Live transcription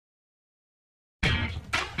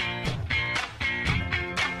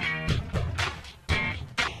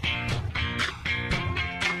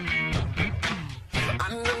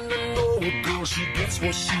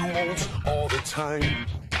what she wants all the time,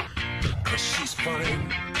 'cause she's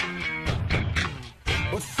fine.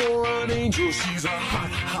 But for an angel, she's a hot,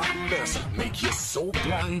 hot mess. Make you so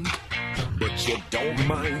blind, but you don't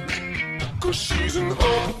mind, 'cause she's an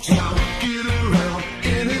uptown, get around,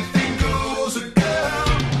 anything goes, a girl.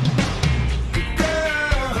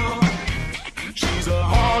 Girl, she's a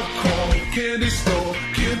hardcore candy store,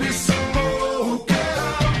 give me some more,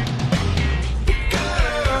 girl.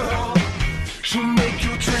 Girl, she'll make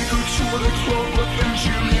you take her to the club, but then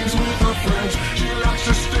she leaves with her friends. She likes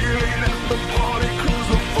to stay late at the party, 'cause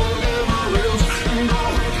the fun never ends. And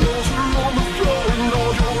all her clothes are on the floor, and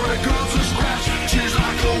all your records are scratched. She's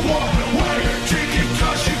like a one-way ticket,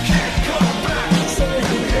 'cause she can't come back. Say,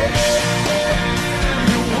 hey,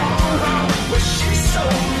 you want her, but she's so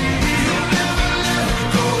mean. You'll never let her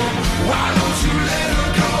go. Why don't you let her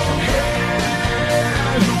go?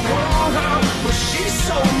 Hey, you want her, but she's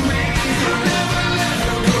so mean. You'll never let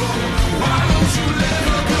her go. Why don't you let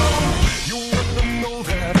her go? You let them know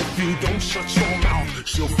that if you don't shut your mouth,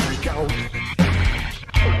 she'll freak out.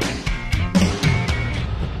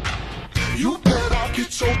 You better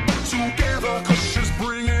get your together, 'cause she's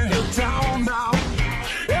bringing you down now.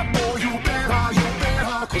 Yeah, boy, you better,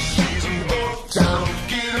 'cause she's an uptown,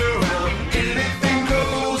 get around, anything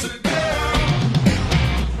goes, a girl.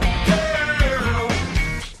 Girl,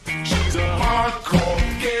 she's a hardcore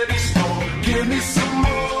candy store, give me some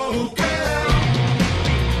more, girl.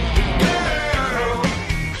 Girl,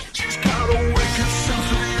 she's got a wicked sense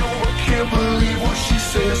of humor, I can't believe what she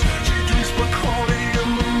says. She drinks Bacardi in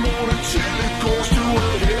the morning till it goes to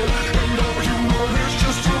her head. And all you know is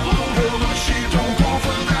just to hold her, but she don't go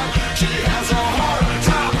for that. She has a hard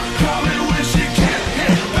time coming when she can't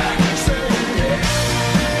get back. Say, yeah,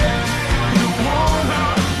 you want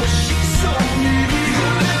her, but she's so needy.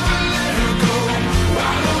 You'll never let her go.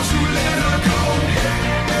 Why don't you let her go?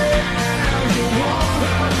 Yeah, you want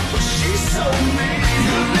her, but she's so needy.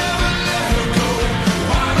 You'll never let her go.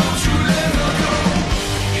 Why don't you let her go?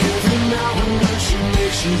 Every now and then she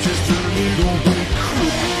makes you just a little bit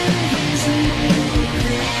crazy.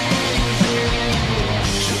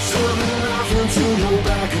 She'll turn the knife into your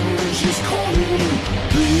back, and then she's calling you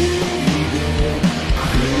baby,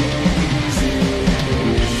 crazy.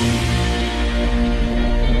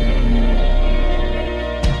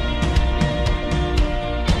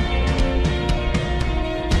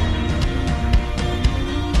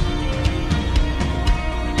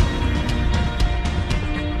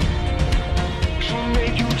 She'll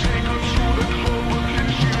make you take her to the club, but then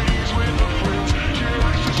she leaves with her friends. She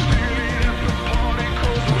likes to stay late at the party,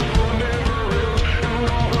 'cause the fun never ends. And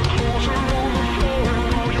all her clothes are on the floor, and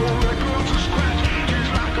all your records are scratched. She's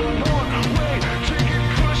like a one-way ticket,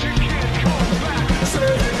 'cause she can't come back.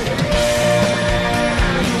 Say, hey,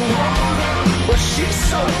 you want her, but she's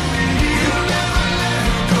so mean. You'll never let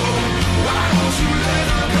her go. Why don't you let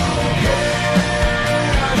her go?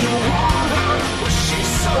 Yeah, you want her, but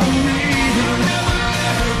she's so mean. You'll never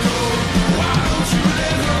let her go. Why don't you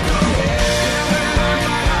let her go? Yeah, I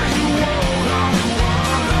know how you want her,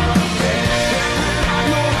 Yeah, I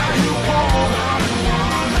know how you want her,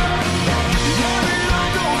 Yeah, I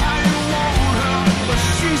know how you want her, but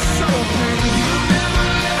she's so mean.